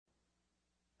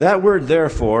That word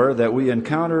therefore that we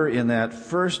encounter in that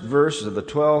first verse of the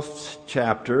 12th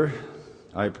chapter,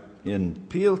 I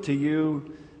appeal to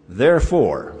you,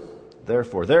 therefore.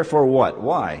 Therefore what?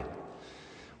 Why?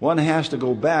 One has to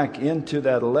go back into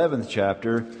that 11th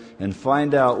chapter and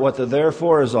find out what the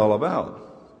therefore is all about.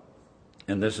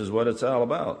 And this is what it's all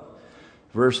about.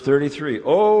 Verse 33,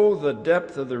 "Oh, the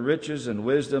depth of the riches and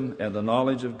wisdom and the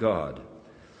knowledge of God!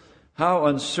 How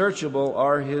unsearchable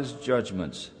are his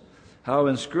judgments! How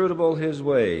inscrutable his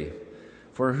way!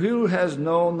 For who has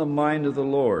known the mind of the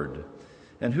Lord?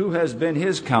 And who has been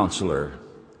his counselor?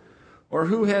 Or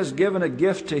who has given a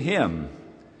gift to him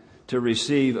to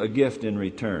receive a gift in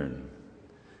return?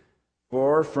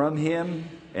 For from him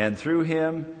and through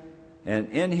him and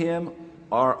in him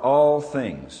are all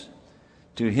things.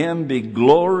 To him be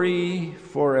glory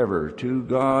forever. To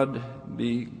God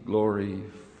be glory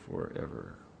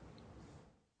forever."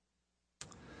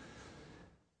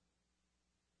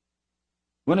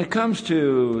 When it comes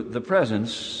to the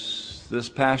presence, this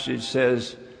passage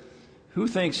says, who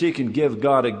thinks he can give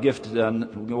God a gift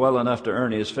well enough to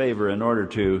earn his favor in order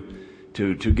to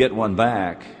get one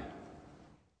back?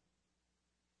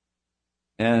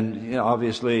 And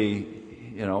obviously,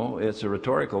 it's a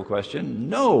rhetorical question.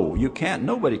 No, you can't.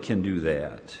 Nobody can do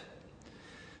that.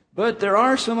 But there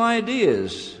are some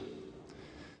ideas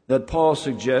that Paul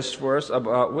suggests for us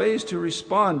about ways to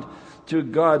respond to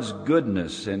God's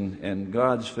goodness and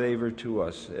God's favor to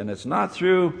us. And it's not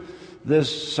through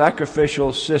this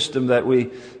sacrificial system that we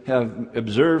have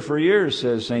observed for years,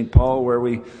 says St. Paul, where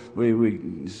we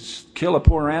kill a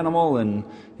poor animal and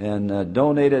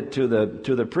donate it to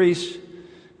the priests.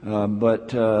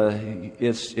 But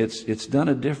it's done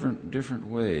a different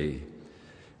way.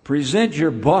 Present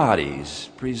your bodies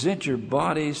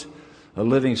a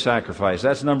living sacrifice.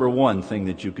 That's number one thing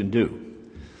that you can do.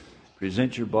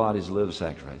 Present your bodies a living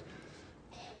sacrifice.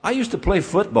 I used to play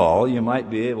football. You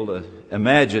might be able to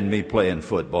imagine me playing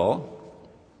football.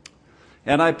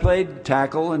 And I played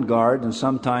tackle and guard and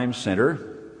sometimes center.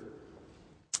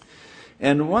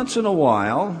 And once in a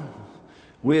while,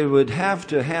 we would have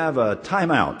to have a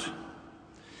timeout.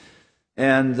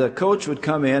 And the coach would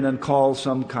come in and call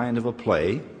some kind of a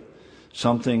play.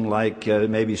 Something like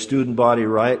maybe student body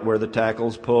right, where the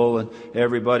tackles pull and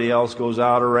everybody else goes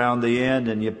out around the end,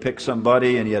 and you pick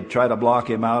somebody and you try to block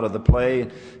him out of the play.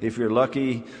 If you're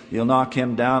lucky, you'll knock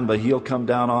him down, but he'll come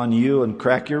down on you and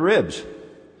crack your ribs.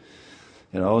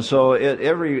 So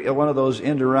every one of those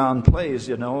end-around plays,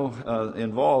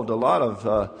 involved a lot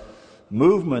of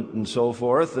movement and so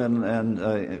forth, and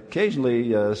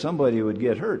occasionally somebody would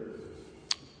get hurt.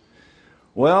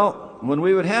 Well, when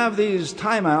we would have these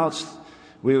timeouts,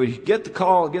 we would get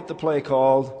the play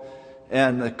called,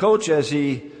 and the coach, as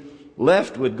he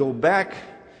left, would go back,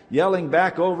 yelling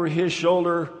back over his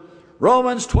shoulder,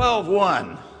 "Romans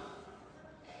 12:1.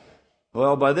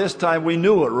 Well, by this time we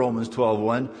knew what Romans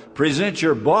 12:1, present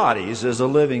your bodies as a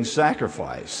living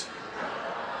sacrifice.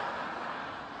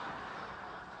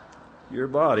 Your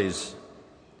bodies.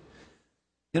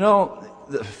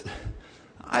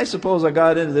 I suppose I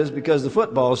got into this because the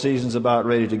football season's about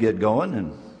ready to get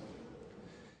going,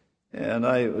 and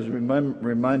I was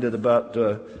reminded about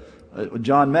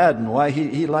John Madden, why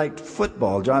he liked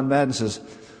football. John Madden says,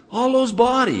 all those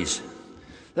bodies,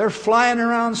 they're flying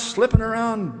around, slipping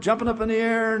around, jumping up in the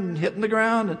air and hitting the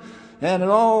ground, and it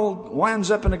all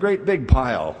winds up in a great big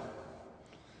pile.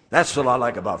 That's what I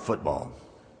like about football.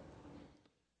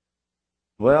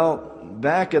 Well,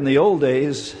 back in the old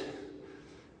days,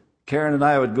 Karen and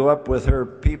I would go up with her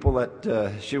people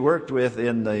that she worked with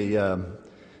in the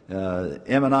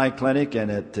M&I clinic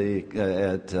and on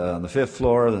the 5th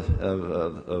floor of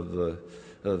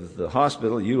the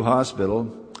hospital, U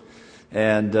Hospital,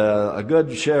 and a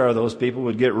good share of those people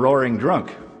would get roaring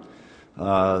drunk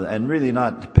and really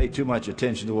not pay too much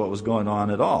attention to what was going on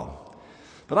at all.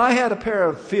 But I had a pair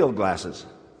of field glasses,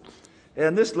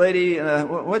 and this lady,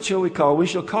 what shall we call? We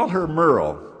shall call her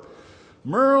Merle.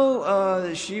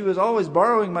 Merle, she was always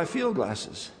borrowing my field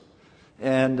glasses.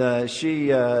 And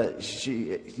she,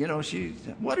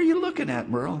 what are you looking at,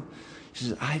 Merle? She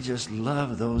says, I just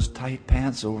love those tight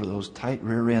pants over those tight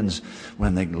rear ends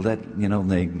when they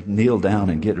they kneel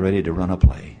down and get ready to run a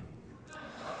play.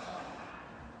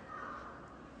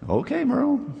 Okay,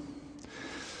 Merle.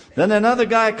 Then another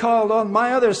guy called on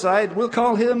my other side. We'll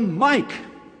call him Mike.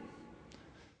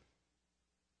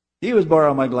 He was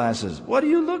borrowing my glasses. What are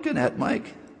you looking at,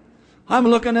 Mike? I'm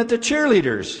looking at the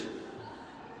cheerleaders.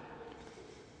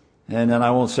 And then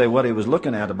I won't say what he was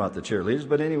looking at about the cheerleaders,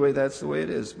 but anyway, that's the way it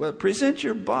is. Well, present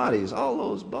your bodies, all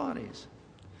those bodies.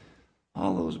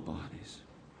 All those bodies.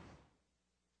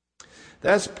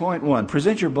 That's point one.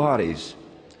 Present your bodies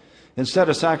instead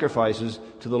of sacrifices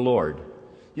to the Lord.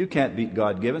 You can't beat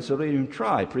God-given, so don't even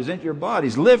try. Present your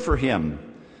bodies. Live for Him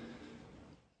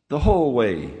the whole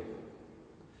way.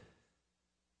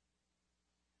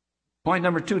 Point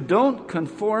number two, don't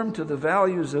conform to the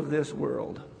values of this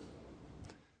world.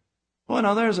 Well,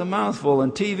 now there's a mouthful,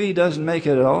 and TV doesn't make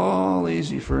it at all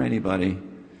easy for anybody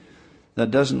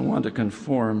that doesn't want to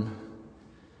conform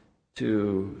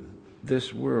to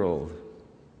this world.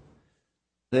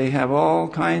 They have all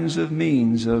kinds of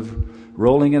means of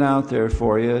rolling it out there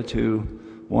for you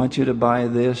to want you to buy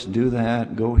this, do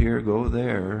that, go here, go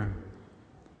there.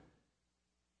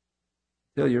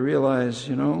 Till you realize,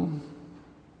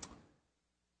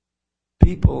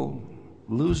 people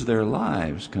lose their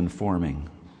lives conforming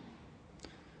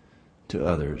to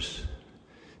others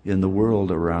in the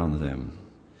world around them.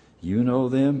 You know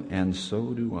them, and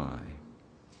so do I.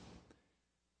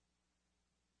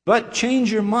 But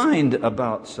change your mind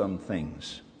about some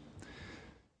things.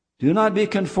 Do not be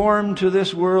conformed to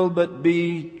this world, but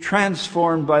be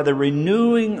transformed by the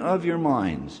renewing of your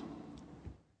minds.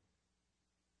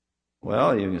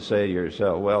 Well, you can say to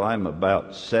yourself, well, I'm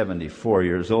about 74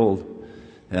 years old,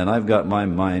 and I've got my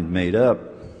mind made up.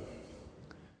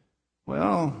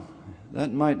 Well,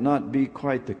 that might not be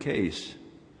quite the case.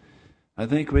 I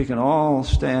think we can all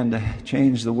stand to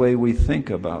change the way we think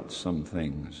about some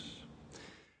things.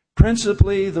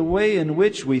 Principally, the way in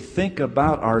which we think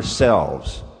about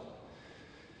ourselves.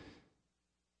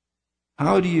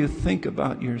 How do you think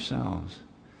about yourselves?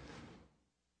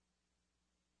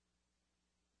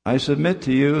 I submit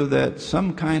to you that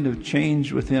some kind of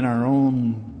change within our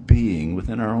own being,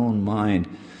 within our own mind,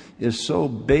 is so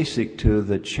basic to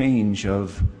the change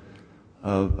of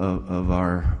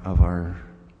our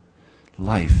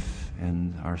life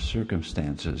and our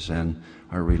circumstances and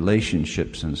our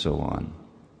relationships and so on.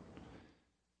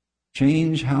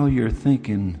 Change how you're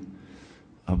thinking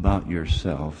about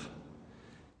yourself,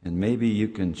 and maybe you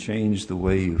can change the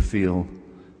way you feel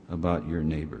about your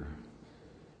neighbor.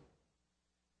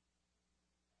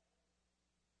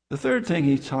 The third thing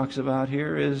he talks about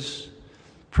here is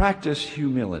practice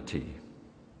humility,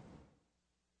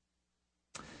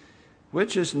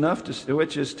 which is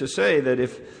to say that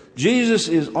if Jesus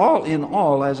is all in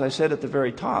all, as I said at the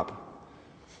very top,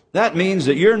 that means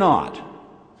that you're not,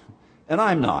 and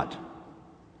I'm not.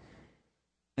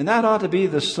 And that ought to be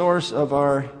the source of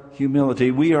our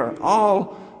humility. We are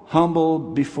all humble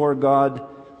before God,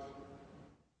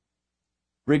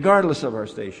 regardless of our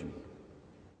station.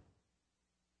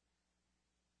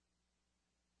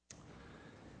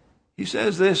 He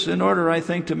says this in order, I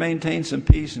think, to maintain some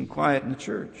peace and quiet in the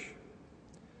church.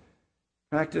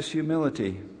 Practice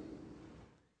humility.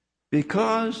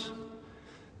 Because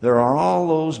there are all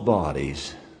those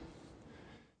bodies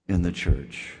in the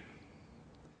church.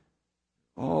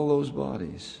 All those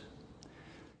bodies.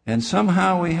 And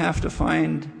somehow we have to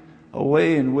find a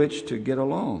way in which to get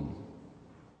along.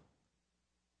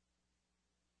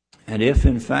 And if,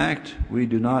 in fact, we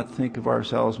do not think of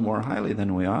ourselves more highly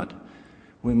than we ought,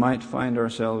 we might find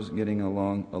ourselves getting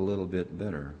along a little bit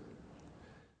better.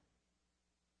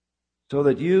 So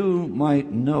that you might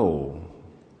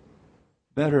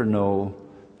better know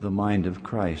the mind of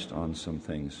Christ on some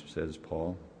things, says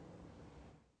Paul.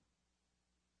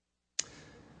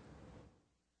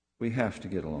 We have to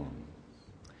get along.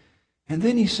 And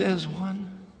then he says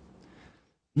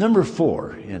number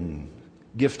 4 in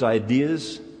gift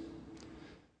ideas,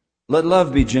 let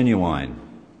love be genuine.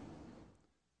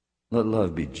 Let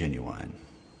love be genuine.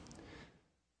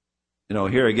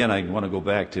 Here again, I want to go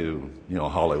back to,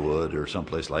 Hollywood or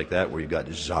someplace like that where you've got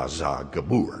Zsa Zsa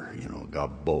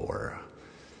Gabor.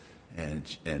 And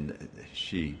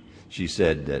she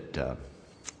said that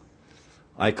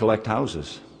I collect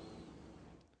houses.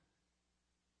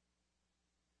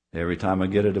 Every time I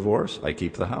get a divorce, I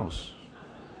keep the house.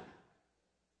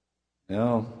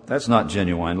 That's not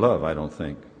genuine love, I don't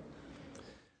think.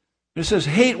 It says,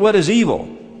 hate what is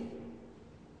evil.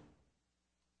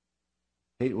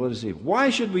 Hate what is evil. Why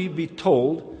should we be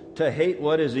told to hate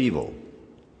what is evil?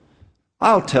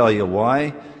 I'll tell you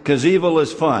why. Because evil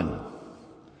is fun.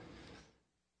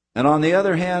 And on the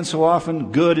other hand, so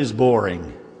often, good is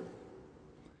boring.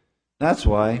 That's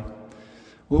why.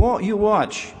 You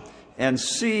watch and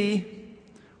see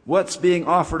what's being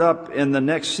offered up in the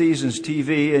next season's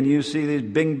TV, and you see these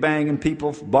bing bang and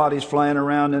people, bodies flying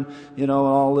around, and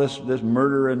all this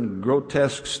murder and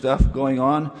grotesque stuff going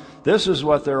on. This is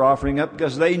what they're offering up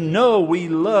because they know we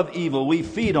love evil. We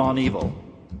feed on evil.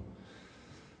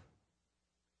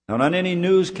 And on any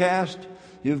newscast,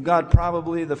 you've got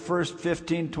probably the first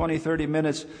 15, 20, 30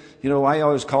 minutes. I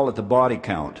always call it the body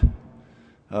count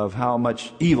of how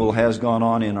much evil has gone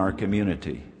on in our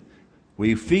community.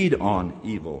 We feed on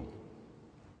evil.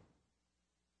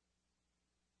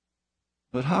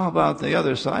 But how about the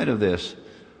other side of this?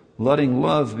 Letting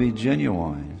love be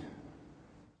genuine.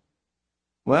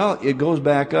 Well, it goes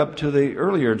back up to the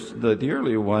earlier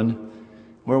one,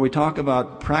 where we talk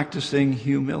about practicing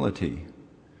humility.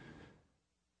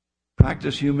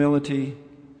 Practice humility,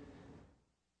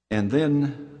 and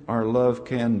then our love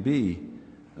can be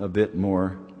a bit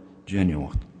more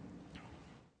genuine.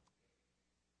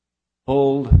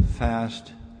 Hold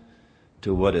fast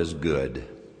to what is good.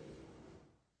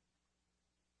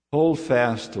 Hold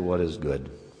fast to what is good.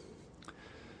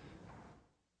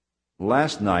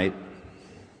 Last night,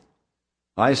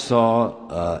 I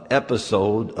saw an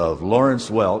episode of Lawrence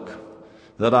Welk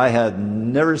that I had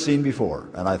never seen before,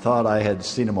 and I thought I had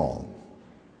seen them all.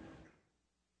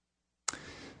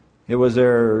 It was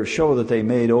their show that they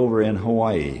made over in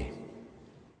Hawaii.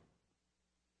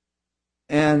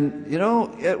 And,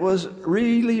 it was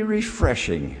really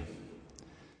refreshing.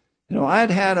 I'd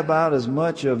had about as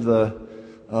much of the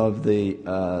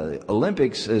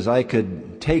Olympics as I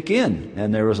could take in,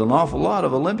 and there was an awful lot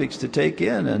of Olympics to take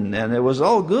in, and it was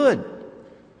all good.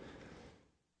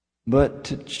 But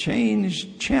to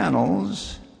change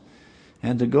channels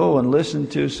and to go and listen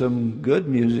to some good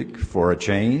music for a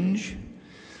change,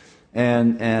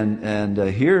 and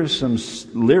hear some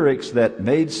lyrics that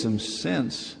made some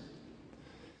sense,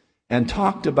 and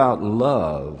talked about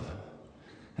love,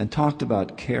 and talked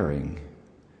about caring,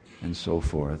 and so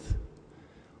forth.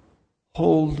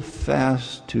 Hold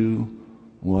fast to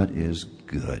what is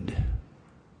good,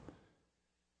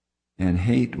 and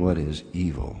hate what is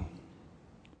evil.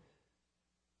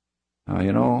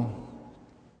 Now,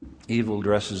 evil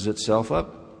dresses itself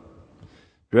up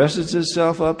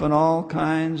in all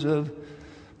kinds of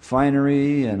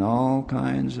finery and all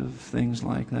kinds of things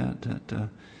like that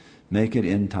make it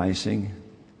enticing.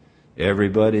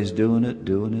 Everybody's doing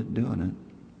it.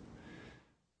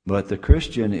 But the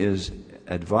Christian is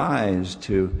advised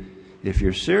to, if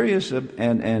you're serious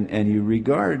and you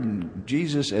regard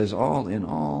Jesus as all in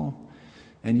all,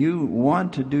 and you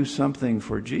want to do something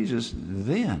for Jesus,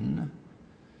 then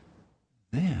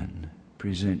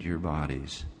present your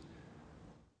bodies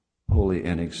holy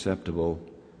and acceptable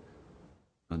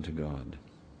unto God.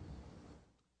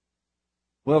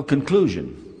 Well,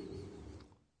 conclusion.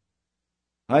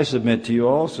 I submit to you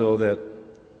also that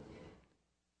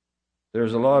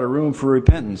there's a lot of room for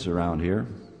repentance around here.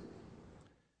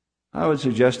 I would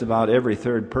suggest about every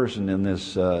third person in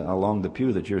this along the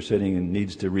pew that you're sitting in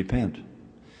needs to repent.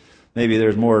 Maybe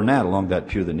there's more than that along that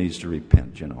pew that needs to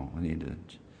repent. We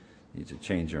need to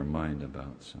change our mind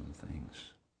about some things.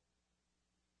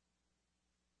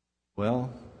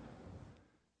 Well,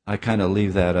 I kind of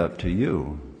leave that up to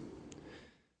you.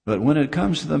 But when it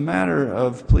comes to the matter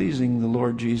of pleasing the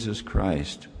Lord Jesus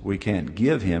Christ, we can't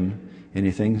give him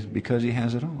anything because he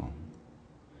has it all.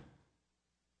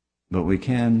 But we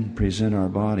can present our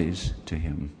bodies to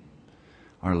him,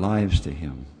 our lives to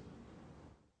him.